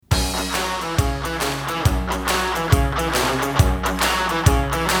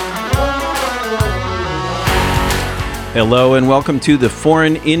Hello and welcome to the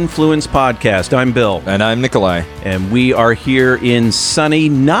Foreign Influence Podcast. I'm Bill. And I'm Nikolai. And we are here in sunny,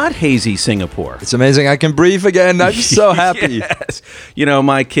 not hazy Singapore. It's amazing I can breathe again. I'm so happy. Yes. You know,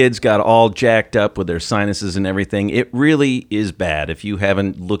 my kids got all jacked up with their sinuses and everything. It really is bad. If you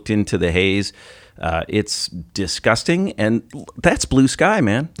haven't looked into the haze, it's disgusting. And that's blue sky,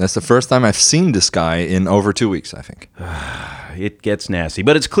 man. That's the first time I've seen the sky in over 2 weeks, I think. It gets nasty.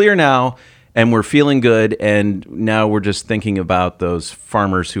 But it's clear now. And we're feeling good, and now we're just thinking about those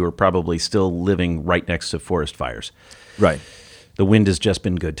farmers who are probably still living right next to forest fires. Right. The wind has just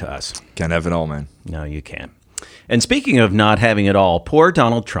been good to us. Can't have it all, man. No, you can't. And speaking of not having it all, poor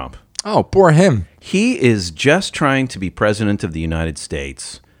Donald Trump. Oh, poor him. He is just trying to be president of the United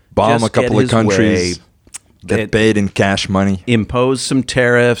States. Bomb just a couple of countries, get paid in cash money. Impose some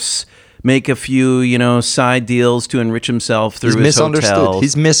tariffs. Make a few, side deals to enrich himself through his hotels.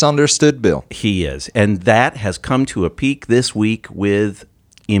 He's misunderstood, Bill. He is. And that has come to a peak this week with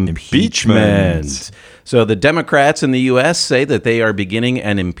impeachment. So the Democrats in the U.S. say that they are beginning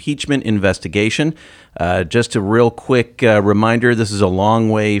an impeachment investigation. Just a real quick reminder, this is a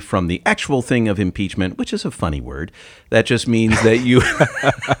long way from the actual thing of impeachment, which is a funny word. That just means that you...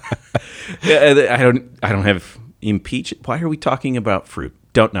 I don't have impeach. Why are we talking about fruit?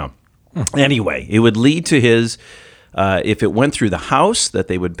 Don't know. Anyway, it would lead to his, if it went through the House, that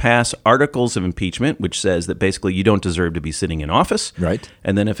they would pass articles of impeachment, which says that basically you don't deserve to be sitting in office. Right.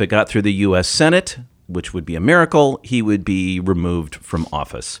 And then if it got through the U.S. Senate, which would be a miracle, he would be removed from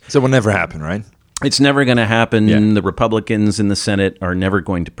office. So it will never happen, right? It's never going to happen. Yeah. The Republicans in the Senate are never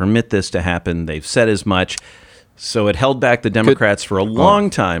going to permit this to happen. They've said as much. So it held back the Democrats for a long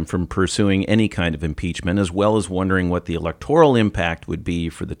time from pursuing any kind of impeachment, as well as wondering what the electoral impact would be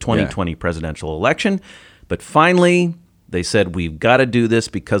for the 2020 presidential election. But finally, they said, we've got to do this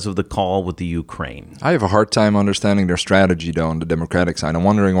because of the call with the Ukraine. I have a hard time understanding their strategy, though, on the Democratic side. I'm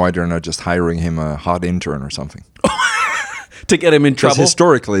wondering why they're not just hiring him a hot intern or something. To get him in trouble? Because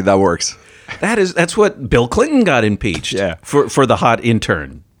historically, that works. That's what Bill Clinton got impeached for the hot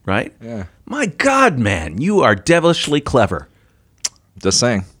intern, right? Yeah. My God, man, you are devilishly clever. Just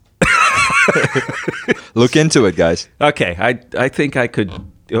saying. Look into it, guys. Okay, I think I could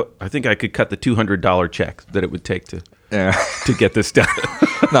cut the $200 check that it would take to get this done.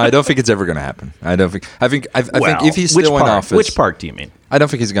 No, I don't think it's ever going to happen. I think if he's still in office. Which part do you mean? I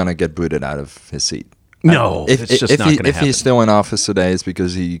don't think he's going to get booted out of his seat. No, it's just not going to happen. If he's still in office today, it's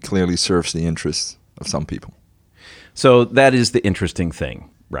because he clearly serves the interests of some people. So that is the interesting thing,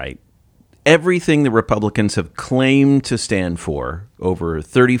 right? Everything the Republicans have claimed to stand for over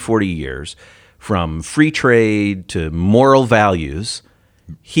 30, 40 years, from free trade to moral values,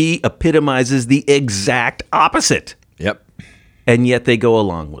 he epitomizes the exact opposite. Yep. And yet they go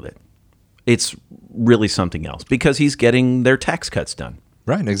along with it. It's really something else because he's getting their tax cuts done.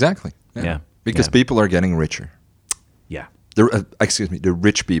 Right, exactly. Yeah. Because people are getting richer. Yeah. The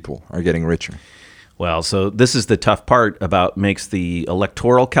rich people are getting richer. Well, so this is the tough part about makes the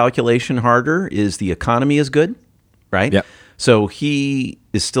electoral calculation harder is the economy is good, right? Yeah. So he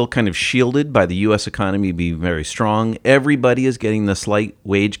is still kind of shielded by the U.S. economy being very strong. Everybody is getting the slight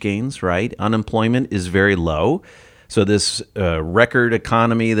wage gains, right? Unemployment is very low. So this record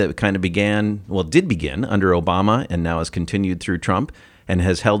economy that kind of did begin under Obama and now has continued through Trump and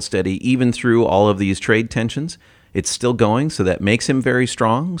has held steady even through all of these trade tensions. It's still going, so that makes him very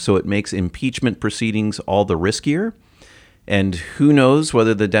strong. So it makes impeachment proceedings all the riskier. And who knows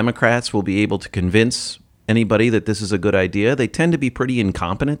whether the Democrats will be able to convince anybody that this is a good idea. They tend to be pretty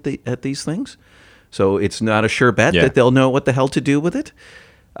incompetent at these things. So it's not a sure bet that they'll know what the hell to do with it.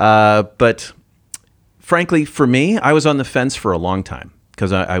 But frankly, for me, I was on the fence for a long time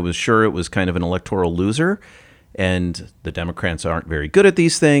because I was sure it was kind of an electoral loser. And the Democrats aren't very good at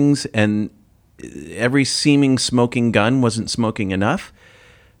these things. And every seeming smoking gun wasn't smoking enough.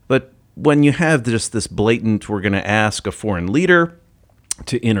 But when you have just this blatant, we're going to ask a foreign leader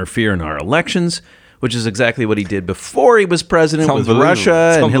to interfere in our elections, which is exactly what he did before he was president with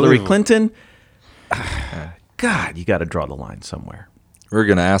Russia and Hillary Clinton. God, you got to draw the line somewhere. We're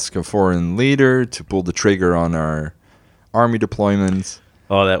going to ask a foreign leader to pull the trigger on our army deployments.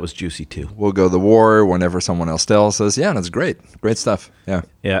 Oh, that was juicy too. We'll go to war whenever someone else tells us. Yeah, that's great. Great stuff. Yeah.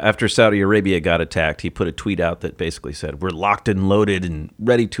 Yeah, after Saudi Arabia got attacked, he put a tweet out that basically said, we're locked and loaded and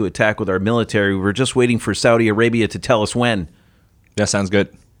ready to attack with our military. We're just waiting for Saudi Arabia to tell us when. Yeah, sounds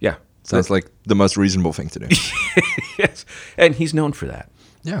good. Yeah. Sounds like the most reasonable thing to do. Yes. And he's known for that.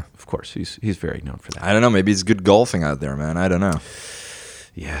 Yeah. Of course. He's very known for that. I don't know. Maybe he's good golfing out there, man. I don't know.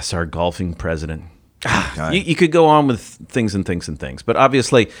 Yes, our golfing president. You could go on with things and things and things. But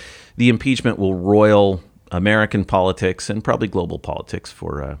obviously, the impeachment will roil American politics and probably global politics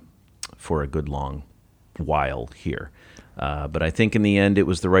for a good long while here. But I think in the end, it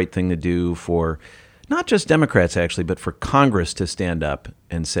was the right thing to do for not just Democrats, actually, but for Congress to stand up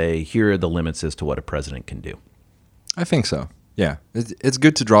and say, here are the limits as to what a president can do. I think so. Yeah, it's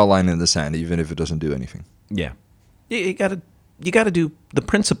good to draw a line in the sand, even if it doesn't do anything. Yeah, you gotta do the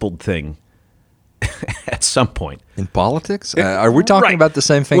principled thing at some point. In politics, are we talking about the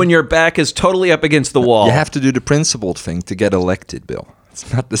same thing? When your back is totally up against the wall, you have to do the principled thing to get elected, Bill.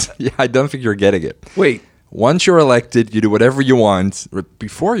 It's not this. Yeah, I don't think you're getting it. Wait. Once you're elected, you do whatever you want.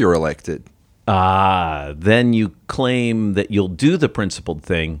 Before you're elected, then you claim that you'll do the principled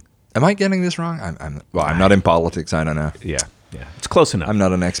thing. Am I getting this wrong? I'm not in politics. I don't know. Yeah, it's close enough. I'm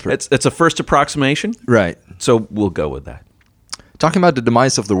not an expert. It's a first approximation, right? So we'll go with that. Talking about the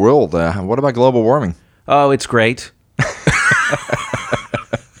demise of the world, what about global warming? Oh, it's great.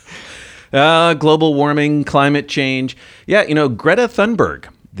 Global warming, climate change. Yeah, Greta Thunberg,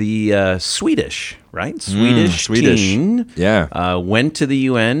 the Swedish teen, went to the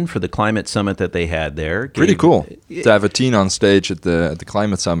UN for the climate summit that they had there. Pretty cool to have a teen on stage at the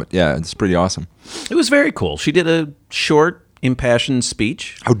climate summit. Yeah, it's pretty awesome. It was very cool. She did a short, impassioned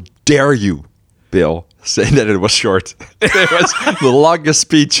speech. How dare you, Bill, say that it was short? It was the longest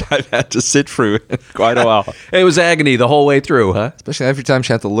speech I've had to sit through in quite a while. It was agony the whole way through, huh? Especially every time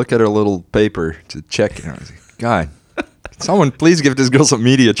she had to look at her little paper to check. I was like, God, someone please give this girl some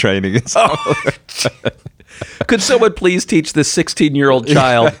media training. Could someone please teach this 16-year-old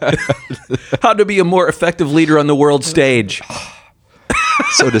child how to be a more effective leader on the world stage?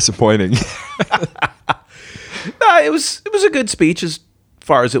 So disappointing. No, it was a good speech as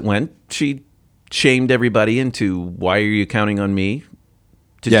far as it went. She shamed everybody into, why are you counting on me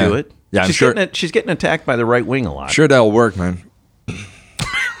to do it? Yeah, she's getting attacked by the right wing a lot. Sure, that'll work, man.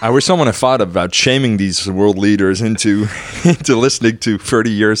 I wish someone had thought about shaming these world leaders into listening to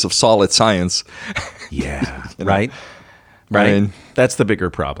 30 years of solid science. Yeah, right? Right? I mean, that's the bigger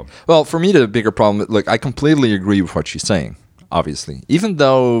problem. Well, for me, the bigger problem, look, I completely agree with what she's saying, obviously. Even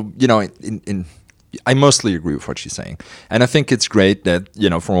though, I mostly agree with what she's saying. And I think it's great that,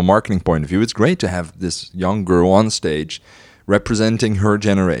 from a marketing point of view, it's great to have this young girl on stage representing her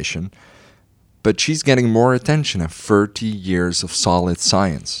generation. But she's getting more attention of 30 years of solid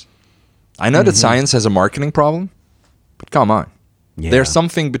science. I know that science has a marketing problem, but come on. Yeah. There's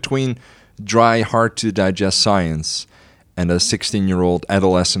something between dry, hard-to-digest science and a 16-year-old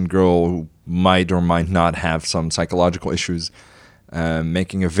adolescent girl who might or might not have some psychological issues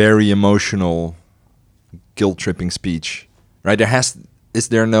making a very emotional, guilt-tripping speech. Right? Is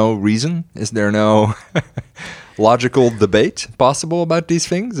there no reason? Is there no logical debate possible about these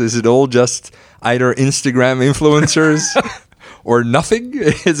things? Is it all just either Instagram influencers or nothing?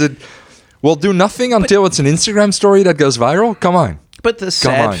 Is it, well, do nothing until it's an Instagram story that goes viral? Come on. But the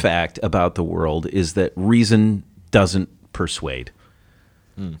sad fact about the world is that reason doesn't persuade.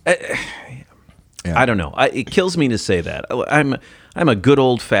 I don't know. It kills me to say that. I'm a good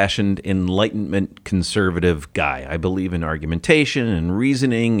old-fashioned Enlightenment conservative guy. I believe in argumentation and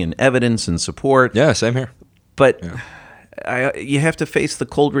reasoning and evidence and support. Yeah, same here. But you have to face the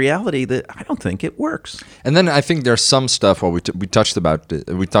cold reality that I don't think it works. And then I think there's some stuff where we touched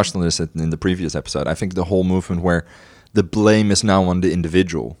on this in the previous episode. I think the whole movement where the blame is now on the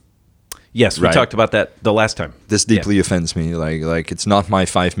individual. Yes, we talked about that the last time. This deeply offends me. Like it's not my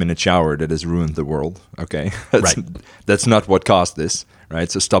 5-minute shower that has ruined the world. Okay, that's not what caused this.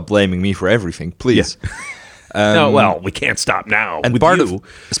 Right. So stop blaming me for everything, please. Yeah. No, well, we can't stop now. And with part you. of,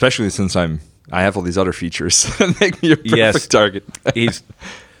 especially since I have all these other features that make me a perfect target. He's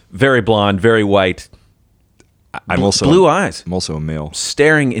very blonde, very white. I'm also blue eyes. I'm also a male,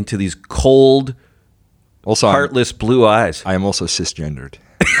 staring into these cold, heartless blue eyes. I am also cisgendered.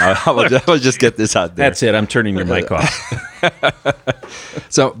 I will just get this out there. That's it. I'm turning your mic off.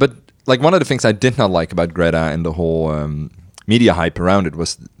 So, but like one of the things I did not like about Greta and the whole media hype around it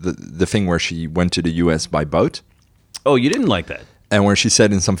was the thing where she went to the US by boat. Oh, you didn't like that? And where she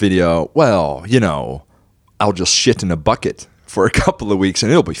said in some video, well, I'll just shit in a bucket for a couple of weeks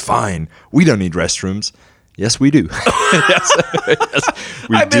and it'll be fine. We don't need restrooms. Yes, we do. Yes,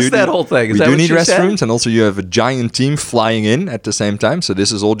 I missed that whole thing. Is that we what do need restrooms, said? And also you have a giant team flying in at the same time. So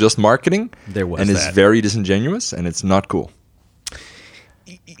this is all just marketing. There was and that. It's very disingenuous, and it's not cool.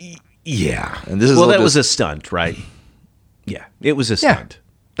 Yeah. And this is that was a stunt, right? Yeah, it was a stunt.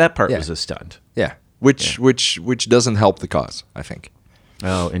 That part was a stunt. Yeah, which doesn't help the cause, I think.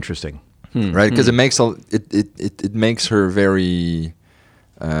 Oh, interesting. Right, because it makes it makes her very.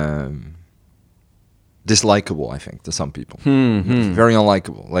 dislikable, I think, to some people. Very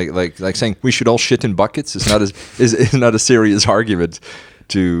unlikable. Like saying we should all shit in buckets is not is not a serious argument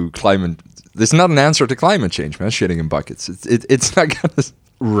to climate. It's not an answer to climate change, man. Shitting in buckets. It's not gonna.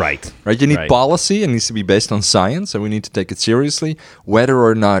 Right. Right. You need policy. It needs to be based on science, and we need to take it seriously, whether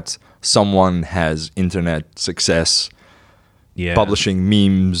or not someone has internet success, publishing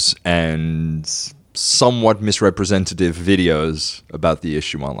memes and somewhat misrepresentative videos about the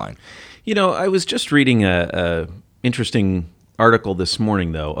issue online. You know, I was just reading a interesting article this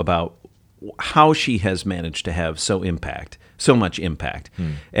morning, though, about how she has managed to have so much impact.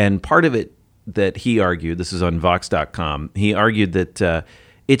 And part of it that he argued, this is on Vox.com, he argued that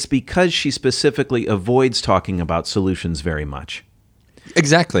it's because she specifically avoids talking about solutions very much.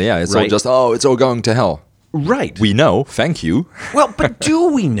 Exactly, yeah. It's all just, it's all going to hell. Right. We know, thank you. Well, but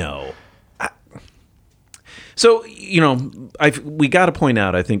do we know? So, you know, we got to point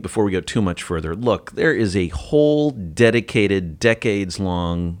out, I think, before we go too much further, look, there is a whole dedicated,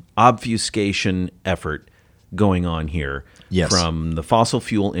 decades-long obfuscation effort going on here from the fossil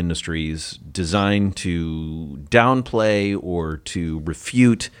fuel industries designed to downplay or to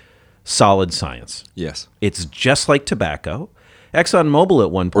refute solid science. Yes. It's just like tobacco. ExxonMobil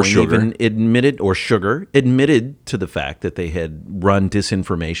at one point even admitted to the fact that they had run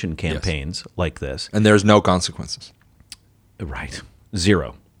disinformation campaigns like this. And there's no consequences. Right.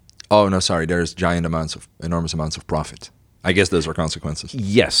 Zero. Oh, no, sorry. There's enormous amounts of profit. I guess those are consequences.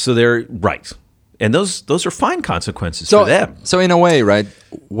 Yes. So they're right. And those are fine consequences for them. So in a way, right,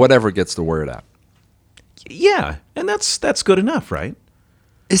 whatever gets the word out. Yeah. And that's good enough, right?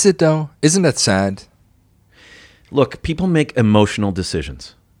 Is it, though? Isn't that sad? Look, people make emotional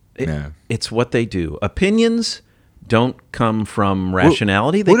decisions. It's what they do. Opinions don't come from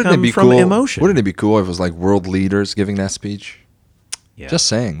rationality. They come from emotion. Wouldn't it be cool if it was like world leaders giving that speech? Yeah. Just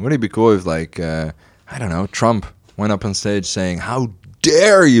saying. Wouldn't it be cool if, like, I don't know, Trump went up on stage saying, "How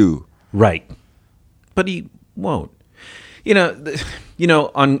dare you?" Right. But he won't. You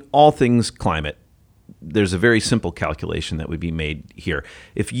know, on all things climate, there's a very simple calculation that would be made here.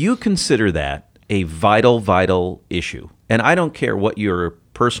 If you consider that a vital issue, and I don't care what your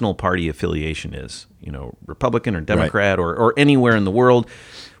personal party affiliation is, you know, Republican or Democrat or anywhere in the world,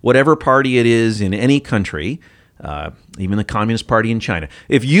 whatever party it is in any country, even the Communist Party in China,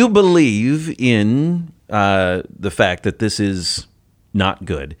 if you believe in the fact that this is not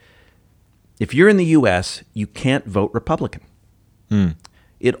good, if you're in the U.S., you can't vote Republican.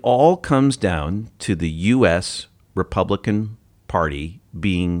 It all comes down to the U.S. Republican Party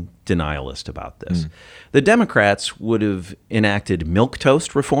being denialist about this. The Democrats would have enacted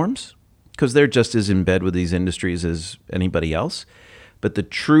milquetoast reforms because they're just as in bed with these industries as anybody else. But the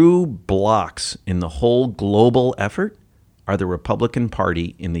true blocks in the whole global effort are the Republican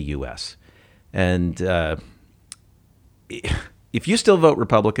Party in the U.S. And if you still vote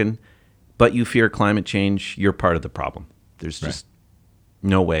Republican, but you fear climate change, you're part of the problem. There's just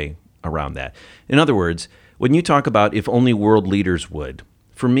no way around that. In other words, when you talk about if only world leaders would,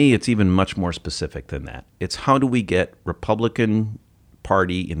 for me, it's even much more specific than that. It's how do we get Republican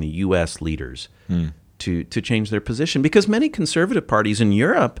Party in the U.S. leaders to change their position? Because many conservative parties in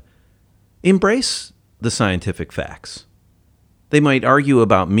Europe embrace the scientific facts. They might argue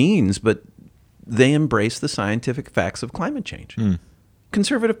about means, but they embrace the scientific facts of climate change.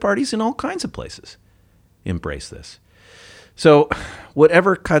 Conservative parties in all kinds of places embrace this. So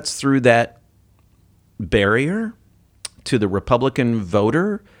whatever cuts through that barrier to the Republican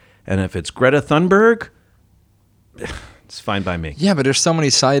voter, and if it's Greta Thunberg, it's fine by me. Yeah, but there's so many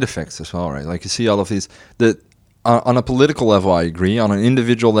side effects as well, right? Like you see all of these. On a political level, I agree. On an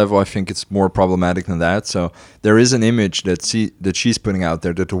individual level, I think it's more problematic than that. So there is an image that she's putting out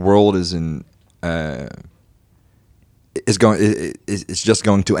there that the world is just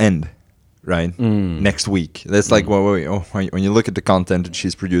going to end, right? Next week. That's like when you look at the content that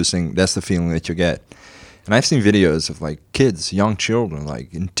she's producing, that's the feeling that you get. And I've seen videos of like kids, young children,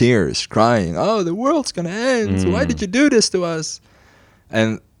 like in tears, crying, "Oh, the world's gonna end. Why did you do this to us?"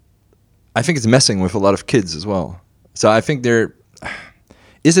 And I think it's messing with a lot of kids as well. So I think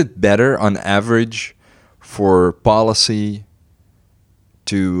is it better on average for policy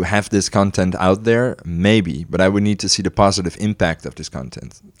to have this content out there? Maybe, but I would need to see the positive impact of this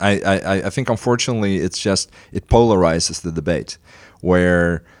content. I think unfortunately it polarizes the debate,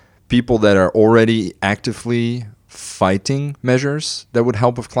 where people that are already actively fighting measures that would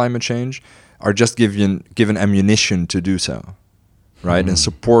help with climate change are just given ammunition to do so, right? And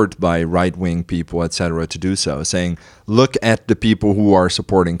support by right-wing people, etc., to do so, saying, look at the people who are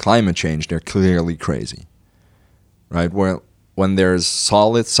supporting climate change, they're clearly crazy, right? Well, when there's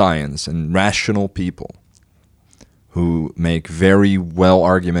solid science and rational people who make very well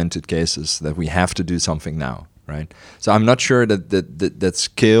argumented cases that we have to do something now, right? So I'm not sure that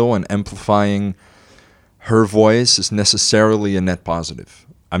skill and amplifying her voice is necessarily a net positive.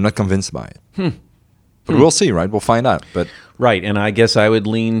 I'm not convinced by it. But we'll see, right? We'll find out. But Right, and I guess I would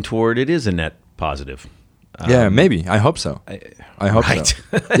lean toward it is a net positive. yeah, maybe. I hope so. I hope Right.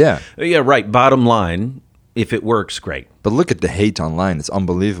 so. Yeah. Yeah, right. Bottom line, if it works, great. But look at the hate online. It's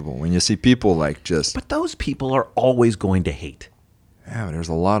unbelievable. When you see people like just, But those people are always going to hate. yeah, there's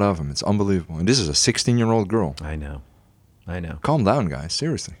a lot of them. It's unbelievable. And this is a 16-year-old girl. I know. Calm down, guys.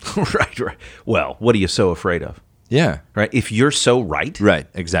 Seriously. Right. Well, what are you so afraid of? Yeah. Right? If you're so right, Right.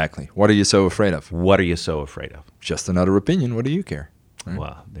 Exactly. What are you so afraid of? what are you so afraid of? Just another opinion. What do you care? Right.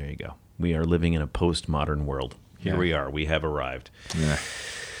 Well, there you go. We are living in a postmodern world. Here Yeah. we are. We have arrived. Yeah.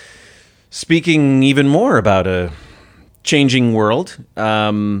 Speaking even more about a changing world,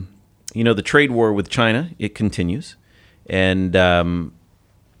 the trade war with China, it continues. And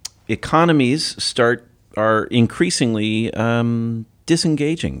economies are increasingly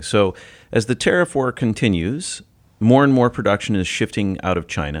disengaging. So as the tariff war continues, more and more production is shifting out of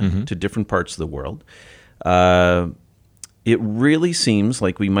China to different parts of the world. It really seems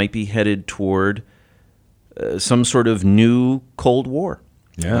like we might be headed toward some sort of new Cold War,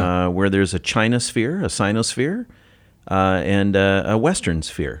 where there's a China sphere, a Sinosphere, and a Western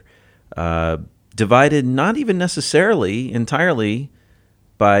sphere, divided not even necessarily entirely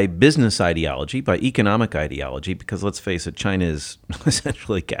by business ideology, by economic ideology, because let's face it, China is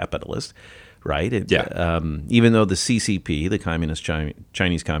essentially capitalist, right? Even though the CCP, the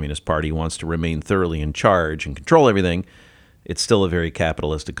Chinese Communist Party, wants to remain thoroughly in charge and control everything, it's still a very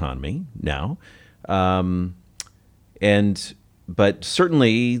capitalist economy now. But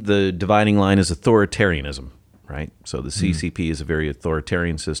certainly the dividing line is authoritarianism, right? So the CCP is a very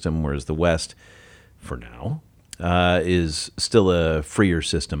authoritarian system, whereas the West, for now, is still a freer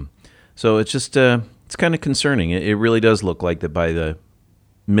system. So it's just it's kind of concerning. It really does look like that by the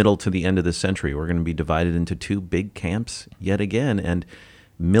middle to the end of the century, we're going to be divided into two big camps yet again, and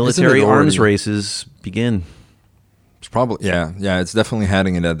military arms races begin. It's probably, yeah. It's definitely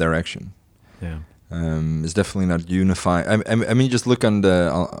heading in that direction. Yeah. It's definitely not unified. I mean, just look on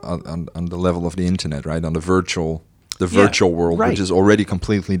the level of the internet, right? On the virtual world, right. which is already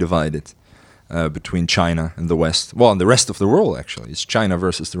completely divided between China and the West. Well, and the rest of the world, actually. It's China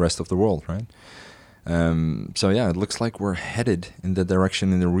versus the rest of the world, right? So yeah, it looks like we're headed in that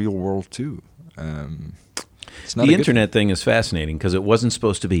direction in the real world too. It's not the internet thing is fascinating because it wasn't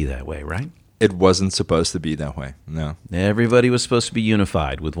supposed to be that way, right? It wasn't supposed to be that way. No. Everybody was supposed to be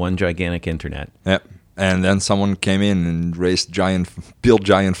unified with one gigantic internet. Yep. And then someone came in and built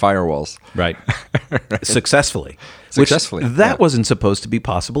giant firewalls. Right. Successfully. Successfully. That wasn't supposed to be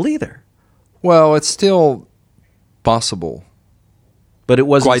possible either. Well, it's still possible. But it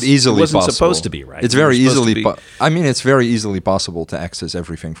wasn't quite easily it wasn't possible. supposed to be, right? It's very easily it's very easily possible to access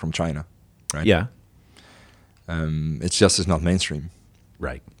everything from China, right? Yeah. It's not mainstream.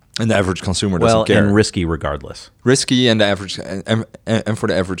 Right. And the average consumer doesn't care. And risky regardless. Risky, and the average and for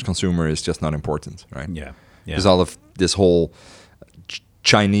the average consumer is just not important, right? Yeah. Because all of this whole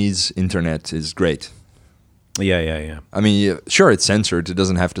Chinese internet is great. Yeah. I mean, sure, it's censored. It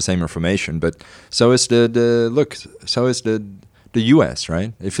doesn't have the same information, but so is the U.S.,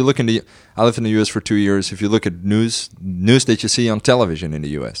 right? If you look I lived in the U.S. for 2 years. If you look at news that you see on television in the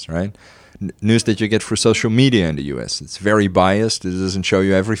U.S., right? News that you get through social media in the U.S. It's very biased. It doesn't show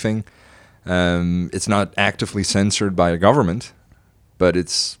you everything. It's not actively censored by a government, but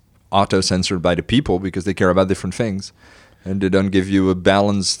it's auto-censored by the people because they care about different things. And they don't give you a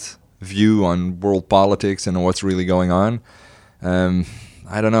balanced view on world politics and what's really going on.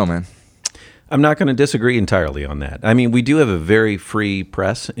 I don't know, man. I'm not going to disagree entirely on that. I mean, we do have a very free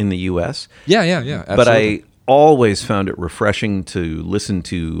press in the U.S. Yeah, absolutely. But I always found it refreshing to listen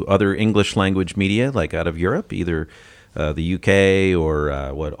to other English language media, like out of Europe, either the UK or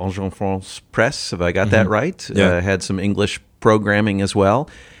Agence France Presse, if I got that right. Yeah. Had some English programming as well,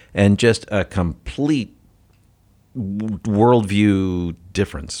 and just a complete worldview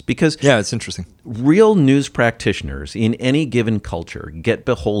difference. Because it's interesting. real news practitioners in any given culture get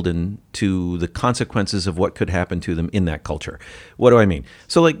beholden to the consequences of what could happen to them in that culture. What do I mean?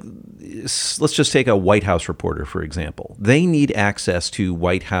 So, let's just take a White House reporter, for example. They need access to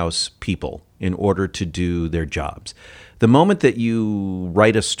White House people in order to do their jobs. The moment that you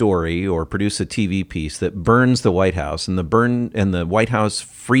write a story or produce a TV piece that burns the White House and the White House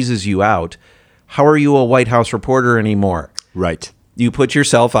freezes you out, how are you a White House reporter anymore? Right. You put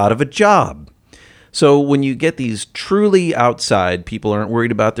yourself out of a job. So when you get these truly outside, people aren't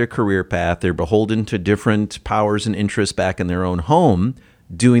worried about their career path. They're beholden to different powers and interests back in their own home,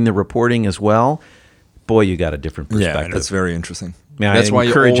 doing the reporting as well. Boy, you got a different perspective. Yeah, that's very interesting. Yeah, That's I why you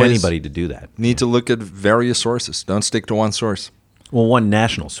encourage always anybody to do that. need to look at various sources. Don't stick to one source. Well, one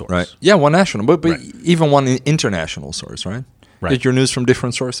national source. Right. Yeah, one national, but Right. even one international source, right? Right. Get your news from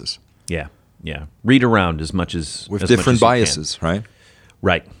different sources Yeah, yeah. Read around as much as with as different much as you can. biases, right?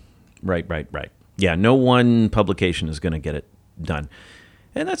 Right. Yeah, no one publication is going to get it done.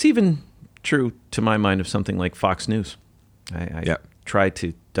 And that's even true, to my mind, of something like Fox News. I Yeah. try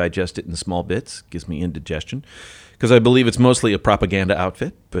to digest it in small bits. Gives me indigestion because I believe it's mostly a propaganda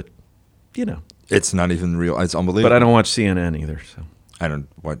outfit, but, you know. It's not even real. It's unbelievable. But I don't watch CNN either, so. I don't.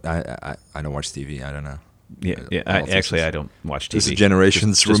 What I don't watch TV. I don't know. Yeah. All this is- I don't watch TV. This is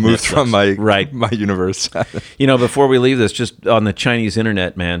generations Just removed Netflix. from my Right. my universe. You know, before we leave this, just on the Chinese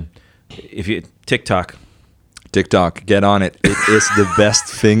internet, man, if you TikTok, TikTok, get on it. It is the best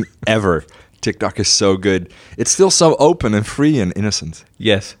thing ever. TikTok is so good. It's still so open and free and innocent.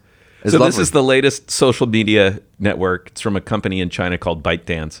 yes. It's So this lovely. is the latest social media network. It's from a company in China called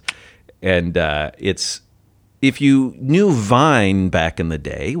ByteDance, and it's if you knew Vine back in the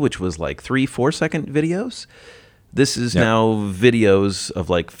day, which was like 3-4 second videos. This is Yeah. now videos of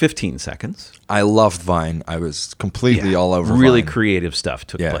like 15 seconds. I loved Vine. I was completely all over Really Vine. creative stuff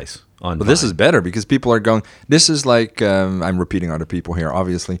took Yeah. place on But Vine. this is better because people are going. This is like I'm repeating other people here,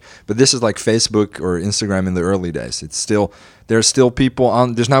 obviously, but this is like Facebook or Instagram in the early days. It's still there's still people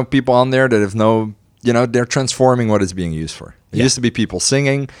on. There's now people on there that have no. They're transforming what it's being used for. It Yeah. used to be people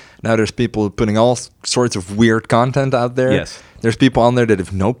singing. Now there's people putting all sorts of weird content out there. Yes. There's people on there that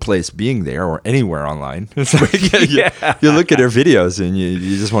have no place being there or anywhere online. It's like you look at their videos and you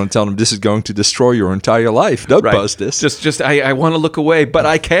just want to tell them this is going to destroy your entire life. Don't Right. post this. Just I want to look away, but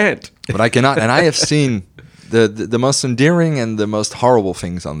I can't. But I cannot. And I have seen the most endearing and the most horrible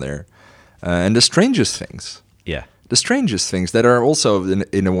things on there, and the strangest things. Yeah. The strangest things that are also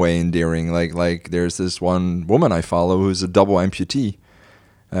in a way endearing. Like there's this one woman I follow who's a double amputee,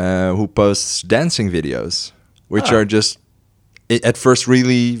 who posts dancing videos, which Oh. are just at first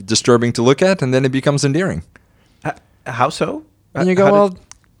really disturbing to look at, and then it becomes endearing. How so? And you go, How well, did-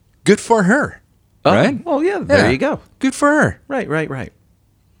 good for her, Oh, right? Well, yeah. There Yeah. you go. Good for her. Right.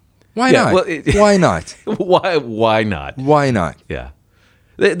 Why Yeah, not? well, Why not? Why not? Why not? Yeah.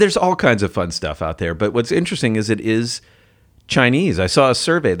 There's all kinds of fun stuff out there, but what's interesting is it is Chinese. I saw a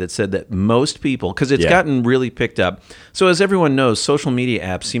survey that said that most people, because it's Yeah. gotten really picked up. So as everyone knows, social media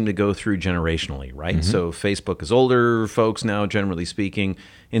apps seem to go through generationally, right? Mm-hmm. So Facebook is older folks now, generally speaking.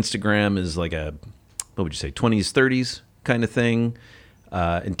 Instagram is like a, what would you say, 20s, 30s kind of thing.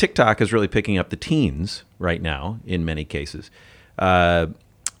 And TikTok is really picking up the teens right now in many cases.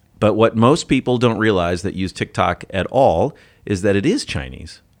 But what most people don't realize that use TikTok at all is that it is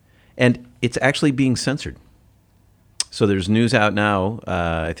Chinese, and it's actually being censored. So there's news out now,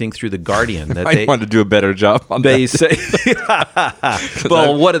 I think through The Guardian, that I want to do a better job on they that. say,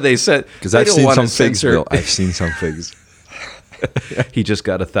 well, what do they say? Because They I've don't seen want some to figs, censor- Bill. I've seen some figs. He just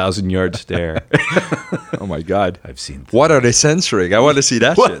got a 1,000-yard stare. Oh my God. I've seen. What are they censoring? I want to see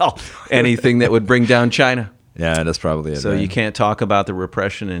that Well, anything that would bring down China. shit. Yeah, that's probably it. So right? you can't talk about the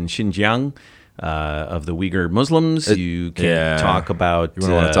repression in Xinjiang of the Uyghur Muslims. You can't yeah. talk about You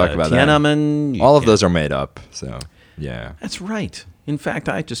wouldn't want to talk about that. Tiananmen. You All of can't- those are made up. So yeah, That's right. In fact,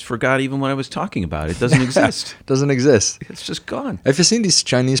 I just forgot even what I was talking about. It doesn't exist. doesn't exist. It's just gone. Have you seen these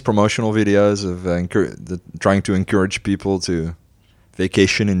Chinese promotional videos of trying to encourage people to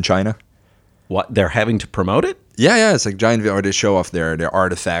vacation in China? What? They're having to promote it? Yeah, it's like giant video. Or they show off their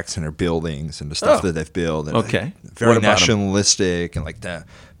artifacts and their buildings and the stuff Oh. that they've built. And Okay. very What about 'em? nationalistic and like the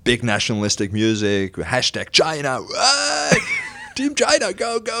big nationalistic music. Hashtag China. Ah, Team China,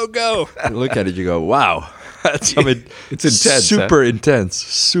 go, go, go. You look at it, you go, wow. That's, I mean, It's intense, Super intense.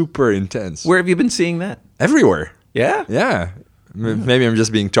 Super intense. Where have you been seeing that? Everywhere. Yeah? Yeah. Maybe I'm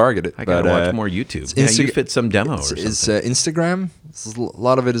just being targeted. I gotta but, watch more YouTube. it's Yeah, you Insta- fit some demo or It's something. Instagram. A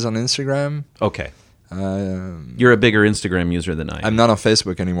lot of it is on Instagram. Okay. Um, You're a bigger Instagram user than I am. I'm not on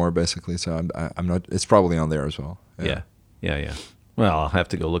Facebook anymore, basically, so I'm not. It's probably on there as well. Yeah. Well, I'll have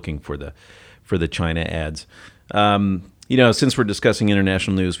to go looking for the China ads. Since we're discussing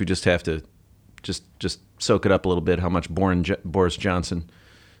international news, we just have to just soak it up a little bit. How much Boris Johnson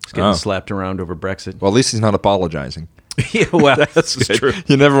is getting Oh. slapped around over Brexit? Well, at least he's not apologizing. Yeah, well, that's true.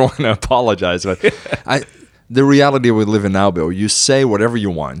 You never want to apologize, but the reality we live in now, Bill. You say whatever you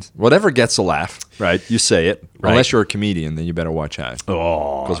want, whatever gets a laugh, right? You say it. Right. Unless you're a comedian, then you better watch out.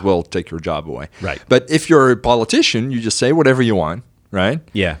 Oh, Because we'll take your job away. Right. But if you're a politician, you just say whatever you want, right?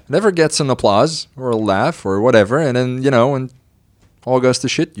 Yeah. Never gets an applause or a laugh or whatever. And then, when all goes to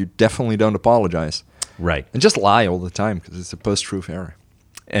shit, you definitely don't apologize. Right. And just lie all the time because it's a post-truth era.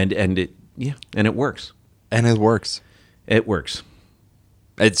 And it works. And it works. It works.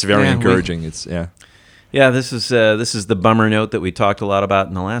 It's very encouraging. Yeah, this is the bummer note that we talked a lot about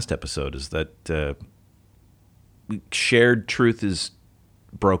in the last episode, is that shared truth is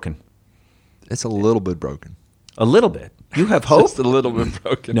broken. It's a little bit broken. A little bit. You have hope? Just a little bit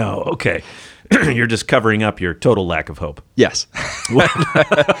broken. No, okay. You're just covering up your total lack of hope. Yes.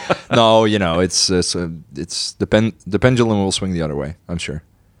 No, it's the pendulum will swing the other way, I'm sure.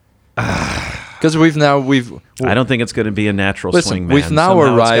 Because we've I don't think it's going to be a natural swing, man. We've now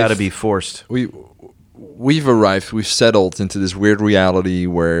Somehow arrived. It's got to be forced. We've arrived. We've settled into this weird reality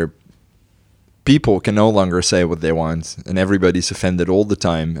where people can no longer say what they want, and everybody's offended all the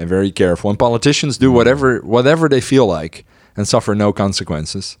time and very careful. And politicians do whatever they feel like and suffer no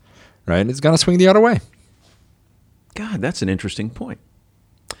consequences. Right? It's going to swing the other way. God, that's an interesting point.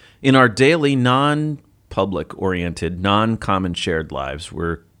 In our daily, non-public oriented, non-common shared lives,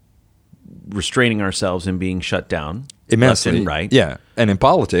 we're restraining ourselves and being shut down Immensely, left and right. Yeah, and in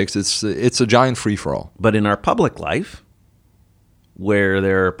politics, it's a giant free-for-all. But in our public life, where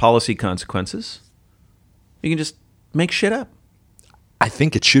there are policy consequences, you can just make shit up. I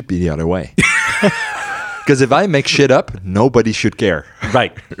think it should be the other way. Because if I make shit up, nobody should care.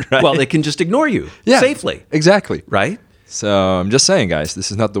 Right. Well, they can just ignore you safely. Exactly. Right? So I'm just saying, guys,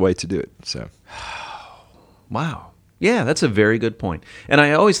 this is not the way to do it. So, wow. Yeah, that's a very good point. And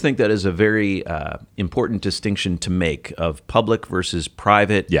I always think that is a very important distinction to make of public versus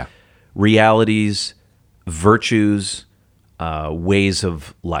private realities, virtues, ways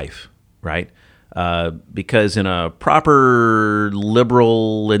of life, right? Because in a proper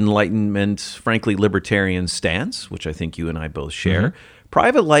liberal enlightenment, frankly libertarian stance, which I think you and I both share,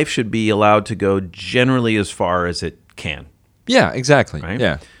 private life should be allowed to go generally as far as it can. Yeah, exactly. Right?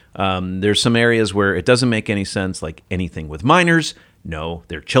 Yeah. There's some areas where it doesn't make any sense, like anything with minors. No,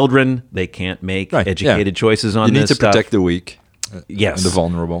 they're children. They can't make educated choices on this stuff. You need to protect the weak yes, and the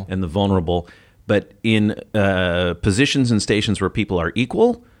vulnerable. And the vulnerable. But in positions and stations where people are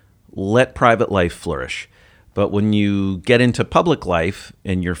equal, let private life flourish. But when you get into public life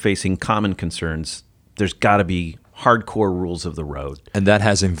and you're facing common concerns, there's got to be hardcore rules of the road. And that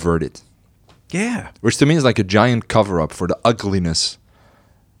has inverted. Yeah. Which to me is like a giant cover-up for the ugliness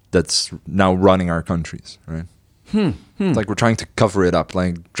that's now running our countries, right? It's like we're trying to cover it up,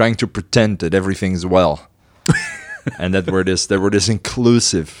 like trying to pretend that everything's well. And that we're this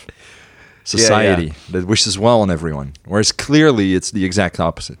inclusive society that wishes well on everyone. Whereas clearly it's the exact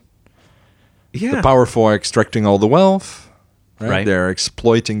opposite. Yeah. The powerful are extracting all the wealth, Right. They're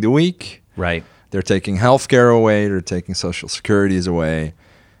exploiting the weak. Right. They're taking healthcare away. They're taking social securities away.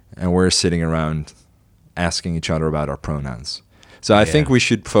 And we're sitting around asking each other about our pronouns. So I think we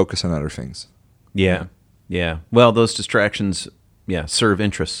should focus on other things. Yeah. Yeah. Well, those distractions, serve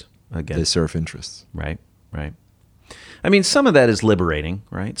interests again. They serve interests. Right. Right. I mean, some of that is liberating,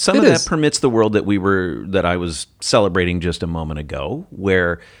 right? Some of that permits the world that I was celebrating just a moment ago,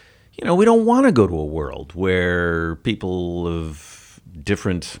 where, we don't want to go to a world where people of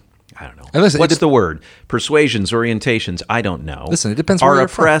different, I don't know. And listen, what's the word? Persuasions, orientations, I don't know. Listen, it depends where are you're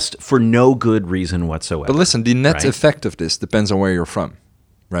oppressed for no good reason whatsoever. But listen, the net effect of this depends on where you're from,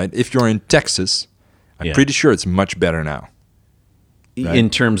 right? If you're in Texas, I'm pretty sure it's much better now. Right? In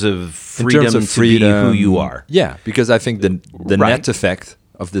terms of freedom to be who you are. Yeah, because I think the net effect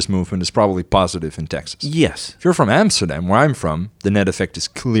of this movement is probably positive in Texas. Yes. If you're from Amsterdam, where I'm from, the net effect is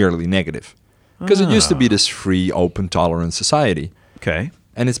clearly negative. Because it used to be this free, open, tolerant society. Okay.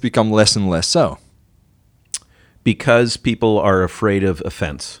 And it's become less and less so. Because people are afraid of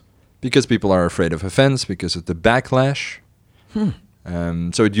offense. Because people are afraid of offense, because of the backlash.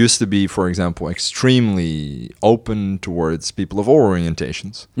 So it used to be, for example, extremely open towards people of all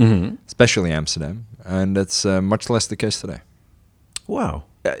orientations, especially Amsterdam. And that's much less the case today. Wow.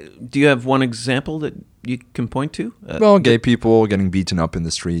 Do you have one example that you can point to? Well, gay people getting beaten up in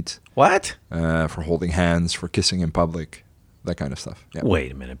the street. What? For holding hands, for kissing in public, that kind of stuff. Yeah.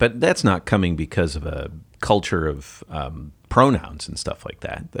 Wait a minute. But that's not coming because of a culture of pronouns and stuff like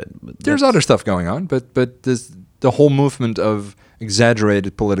that. There's other stuff going on, but the whole movement of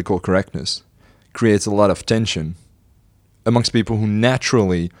exaggerated political correctness creates a lot of tension amongst people who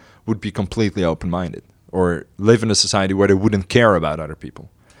naturally would be completely open-minded or live in a society where they wouldn't care about other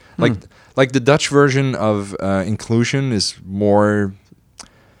people. Like the Dutch version of inclusion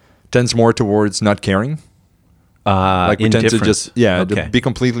tends more towards not caring. Like we tend to just to be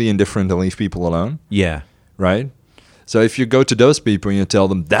completely indifferent and leave people alone. Yeah. Right? So if you go to those people and you tell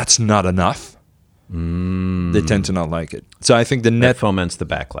them that's not enough, they tend to not like it. So I think the That net foments the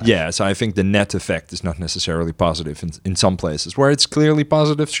backlash. Yeah, so I think the net effect is not necessarily positive in some places, where it's clearly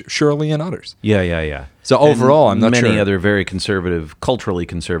positive, surely in others. Yeah. So overall, I'm not many sure. other very conservative, culturally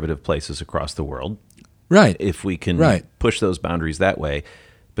conservative places across the world, Right. if we can Right. push those boundaries that way.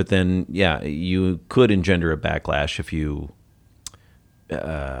 But then, yeah, you could engender a backlash if you,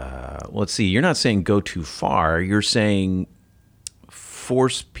 let's see, you're not saying go too far. You're saying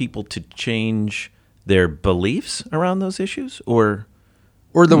force people to change their beliefs around those issues, or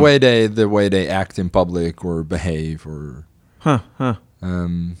the way they act in public or behave, or I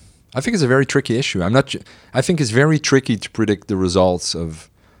think it's a very tricky issue. I think it's very tricky to predict the results of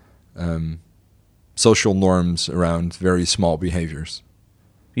social norms around very small behaviors.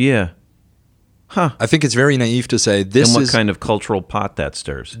 yeah. I think it's very naive to say And this what is kind of cultural pot that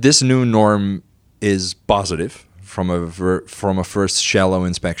stirs? this new norm is positive from a first shallow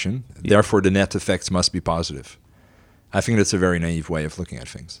inspection. Therefore, the net effects must be positive. I think that's a very naive way of looking at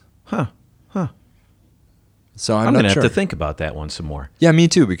things. So I'm I'm not going to sure. have to think about that one some more. Yeah, me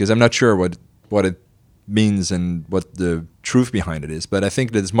too, because I'm not sure what it means and what the truth behind it is. But I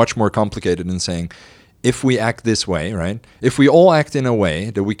think that it's much more complicated than saying, if we act this way, right? If we all act in a way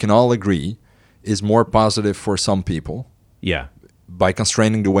that we can all agree is more positive for some people Yeah. by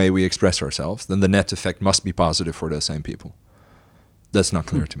constraining the way we express ourselves, then the net effect must be positive for those same people. That's not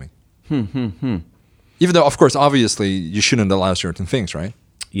clear to me. Even though, of course, obviously, you shouldn't allow certain things, right?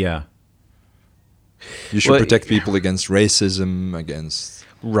 Yeah. You should Well, protect people against racism, against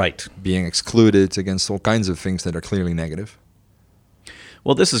Right. being excluded, against all kinds of things that are clearly negative.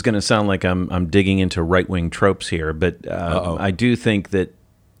 Well, this is going to sound like I'm digging into right-wing tropes here, but I do think that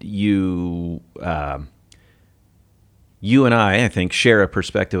you and I think, share a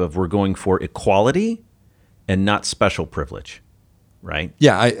perspective of we're going for equality and not special privilege, right?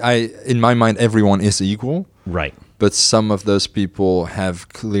 Yeah, I in my mind, everyone is equal, Right. but some of those people have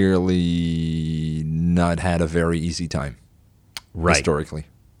clearly not had a very easy time Right. historically.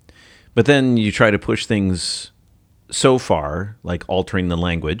 But then you try to push things so far, like altering the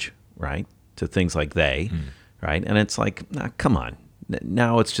language, right, to things like they, right? And it's like, nah, come on.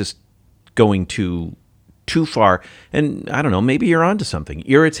 Now it's just going too far. And I don't know, maybe you're onto something.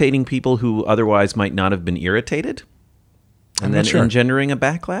 Irritating people who otherwise might not have been irritated, I'm and not then sure. engendering a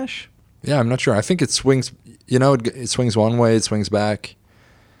backlash. Yeah, I'm not sure. I think it swings. It swings one way, it swings back.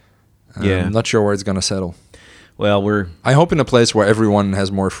 Yeah. I'm not sure where it's going to settle. Well, we're I hope in a place where everyone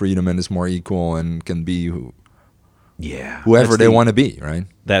has more freedom and is more equal and can be whoever that's they the- want to be, right?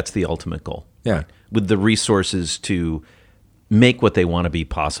 That's the ultimate goal. Yeah. right? With the resources to make what they want to be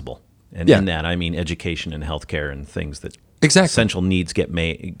possible. And Yeah. in that, I mean education and healthcare and things that Exactly. essential needs get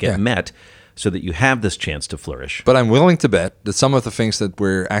Yeah. met so that you have this chance to flourish. But I'm willing to bet that some of the things that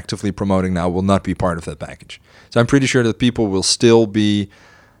we're actively promoting now will not be part of that package. So I'm pretty sure that people will still be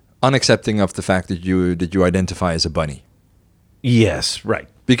unaccepting of the fact that you identify as a bunny. Yes, right.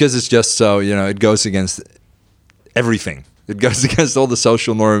 Because it's just so, it goes against everything. It goes against all the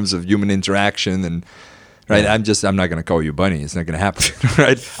social norms of human interaction and right. Yeah. I'm not going to call you a bunny. It's not going to happen.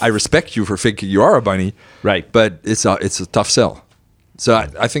 Right. I respect you for thinking you are a bunny. Right. But it's a tough sell. So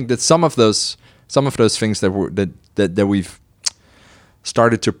I think that some of those things that we've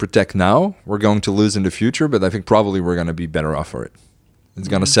started to protect now, we're going to lose in the future. But I think probably we're going to be better off for it. It's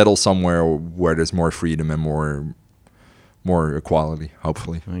going to settle somewhere where there's more freedom and more equality,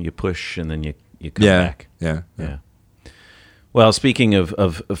 hopefully. Well, you push and then you come back. Yeah. Yeah. Well, speaking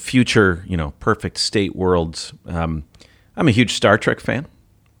of future, perfect state worlds, I'm a huge Star Trek fan.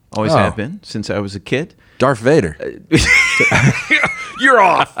 Always Oh. have been since I was a kid. Darth Vader. You're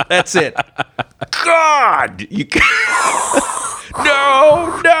off. That's it. God, you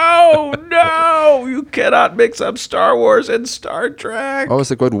no! You cannot mix up Star Wars and Star Trek. What was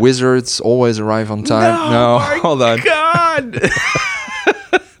the quote? Wizards always arrive on time. No, my hold on. God.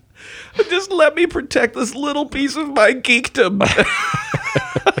 Just let me protect this little piece of my geekdom.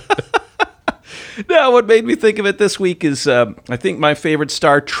 Now, what made me think of it this week is I think my favorite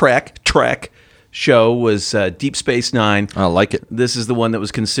Star Trek show was Deep Space Nine. I like it. This is the one that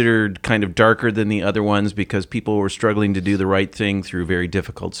was considered kind of darker than the other ones because people were struggling to do the right thing through very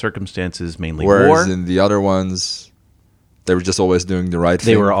difficult circumstances, mainly war. Whereas in the other ones, they were just always doing the right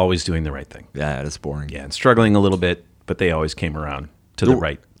thing. They were always doing the right thing. Yeah, that's boring. Yeah, and struggling a little bit, but they always came around to the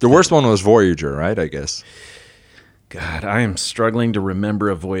right. The worst one was Voyager, right? I guess. God, I am struggling to remember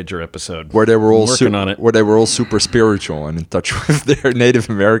a Voyager episode. Where they were all working on it. Where they were all super spiritual and in touch with their Native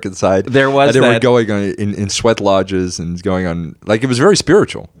American side. There was and they were that. going on in sweat lodges and going on, like, it was very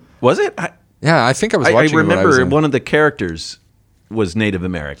spiritual. Was it? Yeah, I think I was I watching it when I was remember in- one of the characters was Native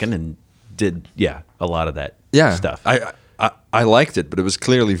American and did a lot of that stuff. I liked it, but it was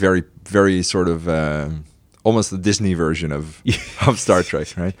clearly very, very sort of almost the Disney version of Star Trek,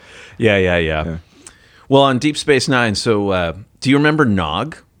 right? Yeah. Well, on Deep Space Nine, so do you remember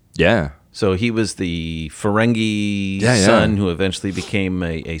Nog? Yeah. So he was the Ferengi son who eventually became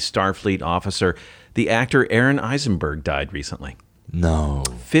a Starfleet officer. The actor Aaron Eisenberg died recently. No.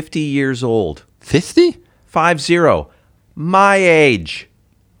 50 years old. 50? 50. My age.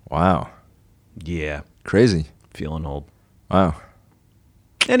 Wow. Yeah. Crazy. Feeling old. Wow.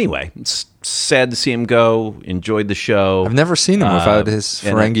 Anyway, it's sad to see him go. Enjoyed the show. I've never seen him without his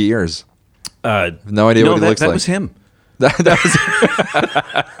Ferengi ears. I have no idea what he looks like. That was him. That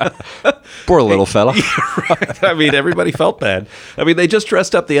was poor little fella. Right. I mean, everybody felt bad. I mean, they just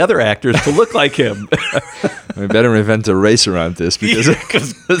dressed up the other actors to look like him. We better invent a race around this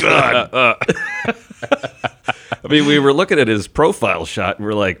because God. I mean, we were looking at his profile shot and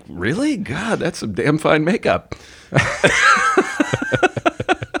we're like, really? God, that's some damn fine makeup.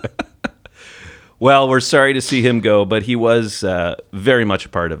 Well, we're sorry to see him go, but he was very much a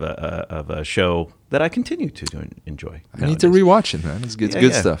part of a show that I continue to enjoy. I need to rewatch it, man. It's good,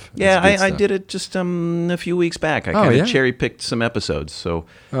 good stuff. Yeah, It's good I stuff. did it just a few weeks back. I kind of cherry-picked some episodes. So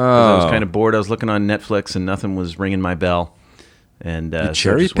 'cause I was kind of bored. I was looking on Netflix and nothing was ringing my bell. And so I just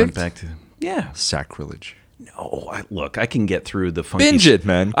went cherry-picked? back to Sacrilege. No, I can get through the funky... Binge it,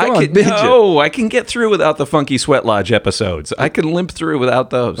 man. Come on, binge it. No, I can get through without the Funky Sweat Lodge episodes. I can limp through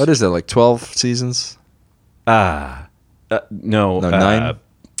without those. What is that, like 12 seasons? No. 9?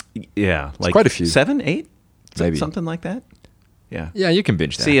 Yeah. Like quite a few. 7, 8? Maybe. Something like that? Yeah. Yeah, you can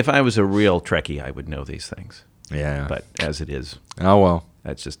binge that. See, if I was a real Trekkie, I would know these things. Yeah. But as it is, oh, well.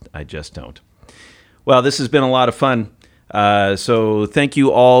 I just don't. Well, this has been a lot of fun. So thank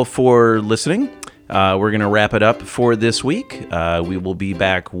you all for listening. We're going to wrap it up for this week. We will be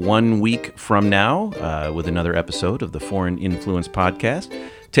back 1 week from now with another episode of the Foreign Influence Podcast.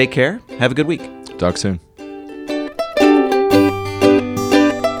 Take care. Have a good week. Talk soon.